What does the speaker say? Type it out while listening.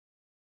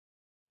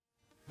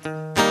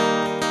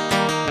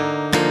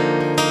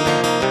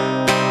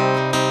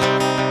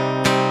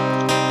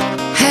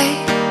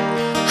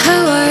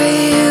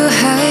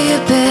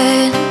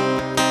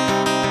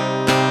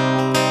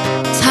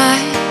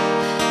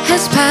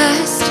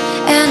past,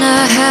 and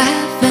I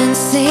haven't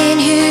seen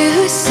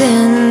you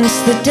since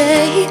the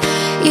day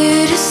you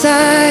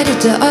decided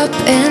to up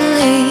and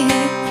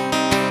leave.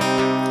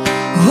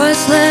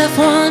 Was left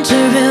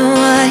wondering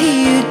why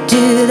you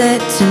do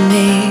that to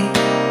me.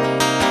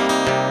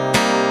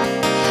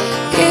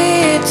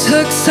 It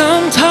took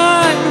some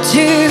time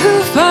to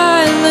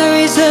find the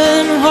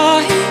reason why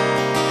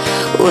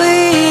we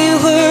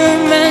were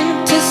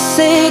meant to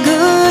say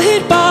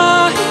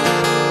goodbye.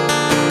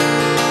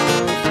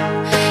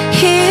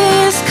 He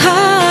is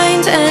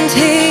kind and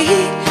he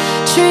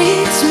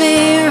treats me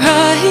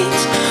right,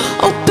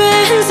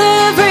 opens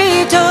every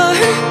door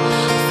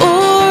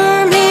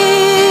for me.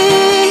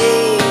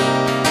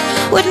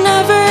 Would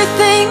never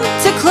think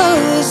to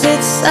close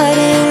it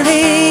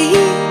suddenly.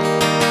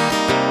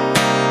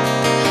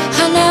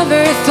 I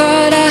never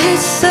thought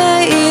I'd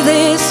say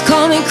this,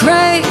 call me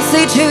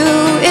crazy to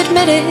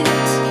admit it.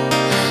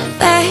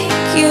 Thank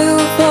you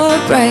for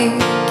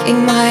breaking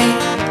my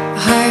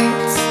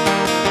heart.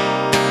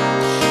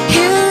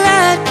 You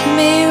let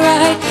me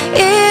right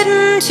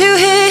into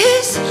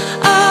his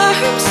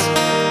arms.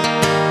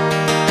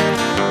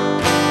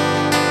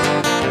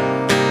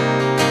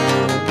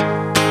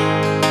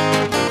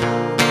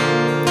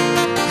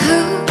 Who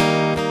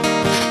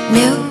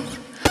knew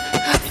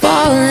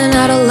falling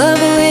out of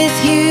love with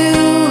you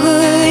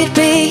would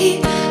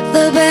be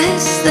the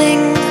best thing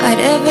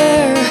I'd ever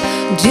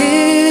do?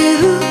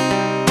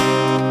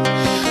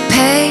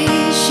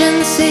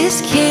 Patience is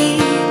key,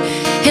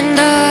 and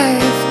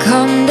I've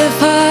come to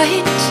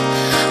find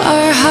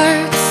our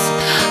hearts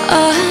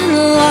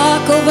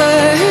unlock over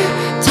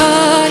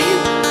time.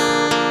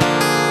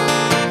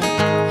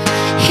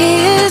 He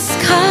is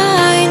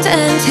kind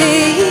and he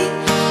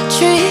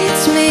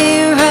treats me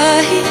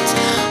right,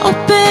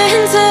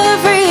 opens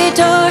every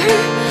door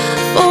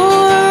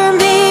for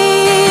me.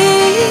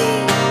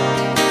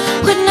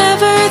 Would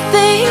never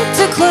think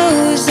to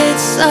close it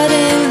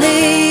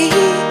suddenly.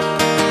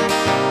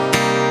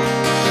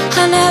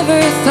 I never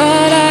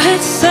thought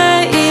I'd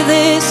say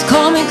this,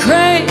 call me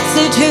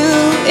crazy to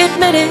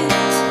admit it.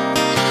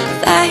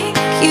 Thank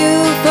you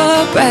for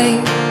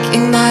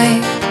breaking my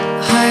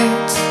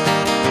heart.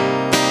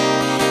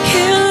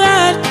 You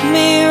let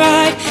me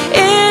right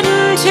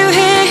into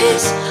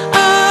his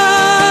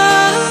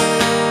arms.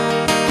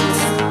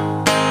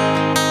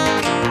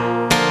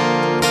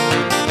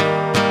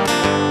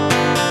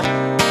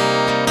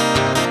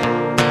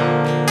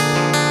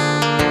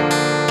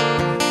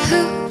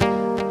 Who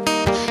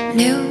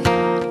knew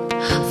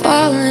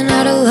falling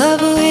out of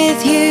love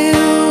with you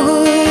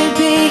would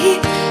be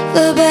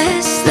the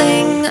best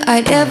thing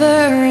I'd ever